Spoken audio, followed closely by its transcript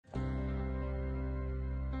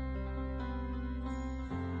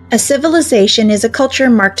A civilization is a culture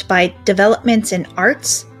marked by developments in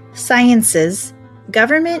arts, sciences,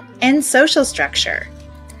 government, and social structure.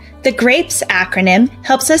 The GRAPES acronym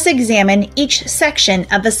helps us examine each section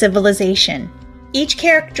of a civilization. Each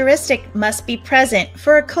characteristic must be present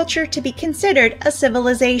for a culture to be considered a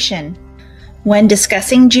civilization. When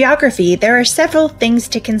discussing geography, there are several things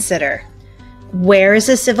to consider. Where is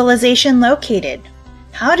a civilization located?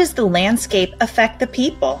 How does the landscape affect the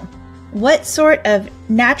people? What sort of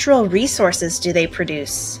natural resources do they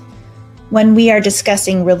produce? When we are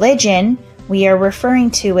discussing religion, we are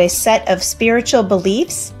referring to a set of spiritual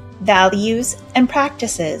beliefs, values, and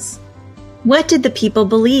practices. What did the people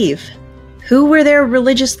believe? Who were their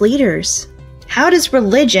religious leaders? How does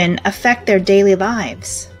religion affect their daily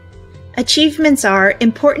lives? Achievements are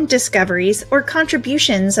important discoveries or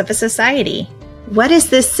contributions of a society. What is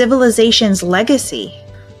this civilization's legacy?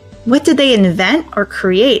 What did they invent or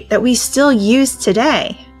create that we still use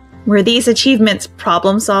today? Were these achievements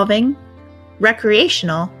problem-solving,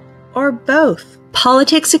 recreational, or both?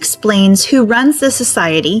 Politics explains who runs the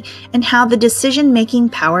society and how the decision-making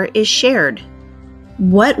power is shared.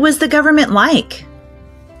 What was the government like?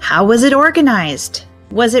 How was it organized?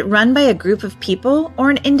 Was it run by a group of people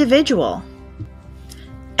or an individual?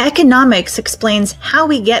 Economics explains how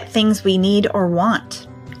we get things we need or want.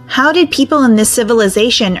 How did people in this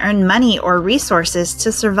civilization earn money or resources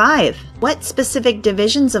to survive? What specific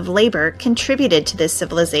divisions of labor contributed to this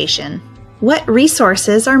civilization? What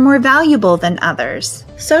resources are more valuable than others?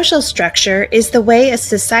 Social structure is the way a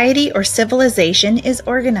society or civilization is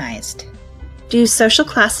organized. Do social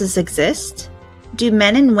classes exist? Do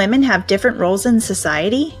men and women have different roles in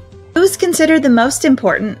society? Who is considered the most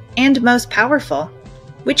important and most powerful?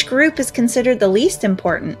 Which group is considered the least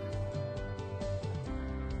important?